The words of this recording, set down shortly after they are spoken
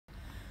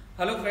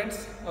Hello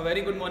friends, a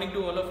very good morning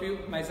to all of you.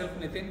 Myself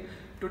Nitin.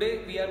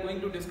 Today we are going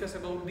to discuss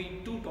about the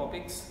two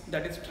topics,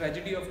 that is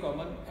tragedy of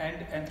common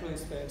and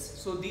ANTHROSPHEREs.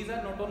 So these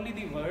are not only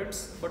the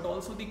words but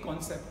also the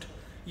concept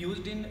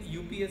used in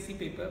UPSC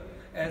paper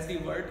as the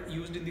word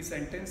used in the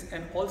sentence,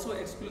 and also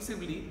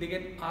exclusively they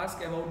can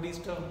ask about these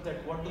terms,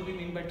 that what do we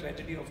mean by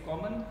tragedy of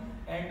common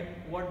and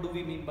what do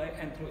we mean by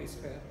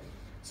ANTHROSPHERE.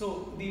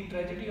 So the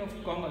tragedy of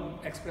common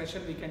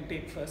expression we can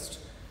take first.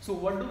 So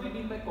what do we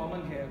mean by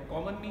common here?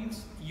 Common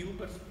means you,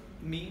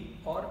 me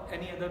or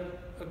any other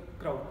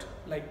crowd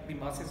like the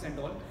masses and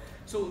all.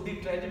 So the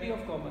tragedy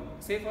of common,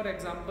 say for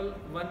example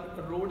one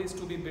road is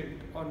to be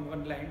built on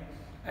one land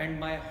and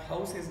my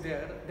house is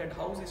there, that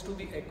house is to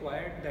be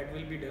acquired, that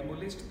will be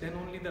demolished, then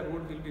only the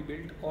road will be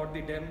built or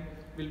the dam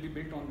will be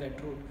built on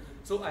that road.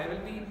 So I will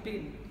be in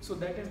pain. So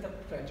that is the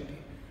tragedy.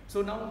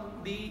 So now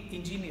the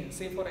engineer,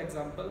 say for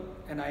example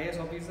an IAS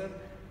officer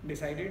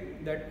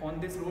decided that on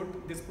this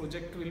road this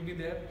project will be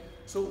there.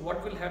 So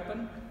what will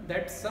happen,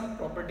 that some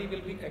property will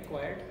be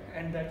acquired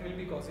and that will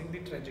be causing the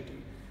tragedy.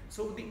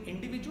 So the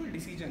individual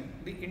decision,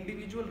 the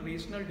individual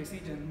rational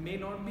decision may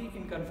not be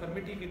in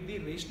conformity with the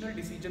rational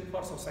decision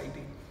for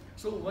society.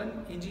 So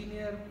one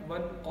engineer,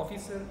 one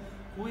officer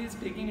who is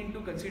taking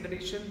into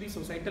consideration the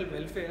societal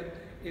welfare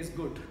is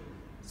good.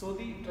 So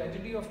the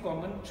tragedy of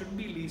common should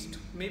be least,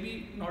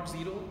 maybe not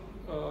zero,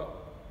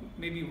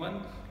 maybe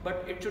 1,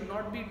 but it should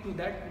not be to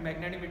that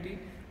magnanimity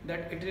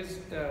that it is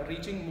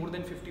reaching more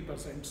than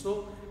 50%.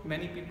 So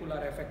many people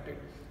are affected.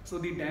 So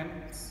the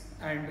dams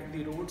and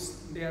the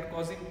roads, they are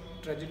causing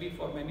tragedy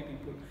for many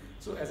people.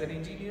 So as an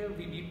engineer,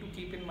 we need to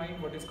keep in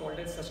mind what is called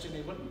as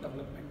sustainable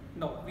development.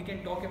 Now we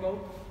can talk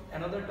about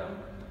another term,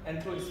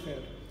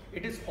 ANTHROSPHERE.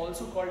 It is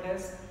also called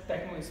as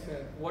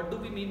technosphere. What do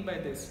we mean by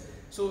this?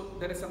 So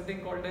there is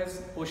something called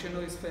as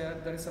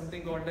oceanosphere, there is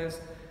something called as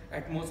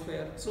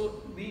atmosphere.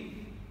 So the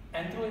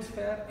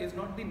ANTHROSPHERE is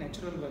not the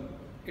natural one.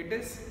 It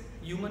is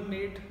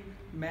human-made,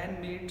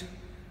 man-made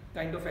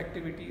kind of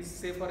activities.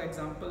 Say for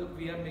example,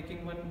 we are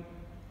making one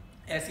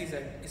SEZ,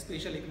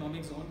 Special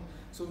Economic Zone.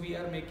 So we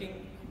are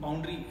making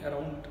boundary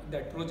around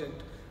that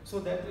project.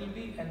 So that will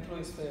be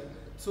ANTHROSPHERE.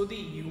 So the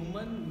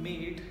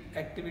human-made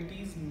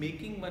activities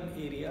making one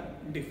area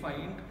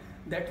defined,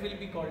 that will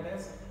be called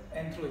as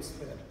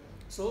ANTHROSPHERE.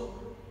 So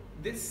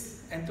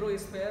this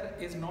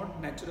ANTHROSPHERE is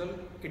not natural,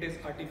 it is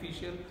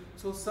artificial.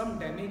 So some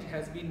damage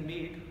has been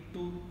made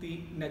to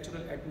the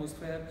natural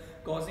atmosphere,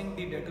 causing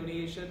the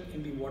deterioration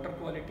in the water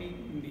quality,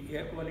 in the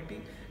air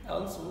quality,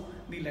 also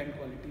the land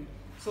quality.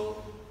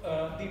 So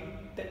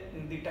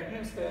the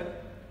technosphere,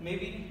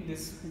 maybe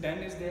this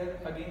dam is there,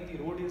 again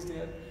the road is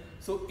there.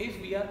 So if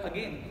we are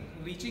again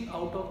reaching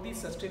out of the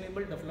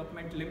sustainable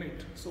development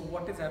limit, so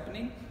what is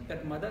happening,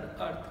 that Mother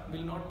Earth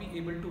will not be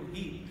able to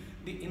heal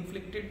the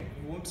inflicted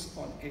wounds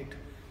on it.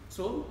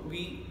 So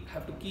we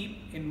have to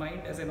keep in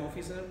mind as an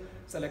officer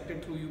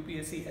selected through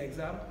UPSC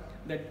exam,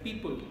 that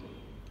people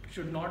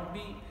should not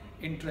be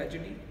in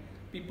tragedy,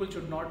 people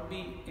should not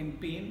be in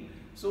pain.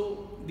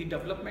 So the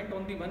development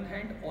on the one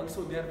hand,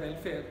 also their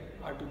welfare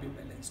are to be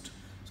balanced.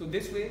 So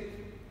this way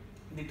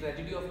the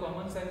tragedy of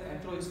commons and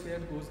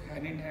ANTHROSPHERE goes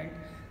hand in hand.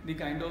 The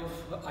kind of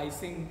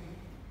icing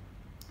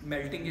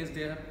melting is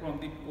there from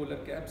the polar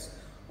caps.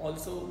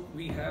 Also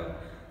we have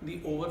the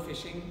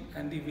overfishing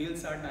and the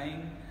whales are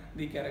dying,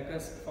 the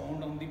carcass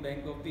found on the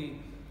bank of the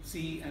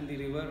sea and the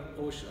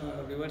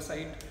river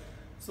side.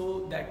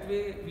 So that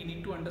way we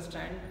need to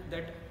understand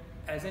that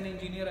as an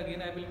engineer,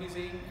 again I will be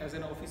saying, as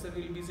an officer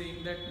will be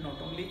saying, that not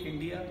only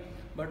India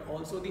but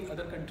also the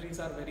other countries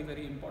are very,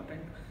 very important.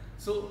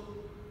 So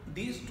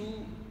these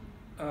two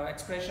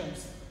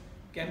expressions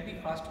can be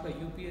asked by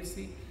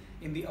UPSC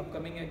in the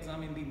upcoming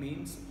exam, in the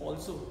mains,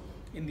 also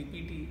in the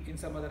PT, in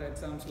some other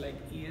exams like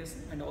ES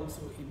and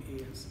also in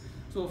AS.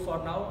 So for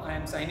now I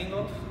am signing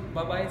off.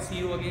 Bye bye. See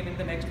you again in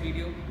the next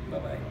video. Bye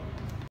bye.